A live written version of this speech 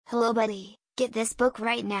Hello buddy, get this book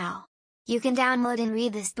right now! You can download and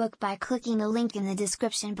read this book by clicking the link in the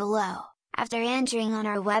description below. After entering on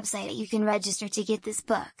our website you can register to get this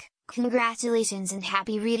book. Congratulations and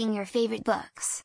happy reading your favorite books!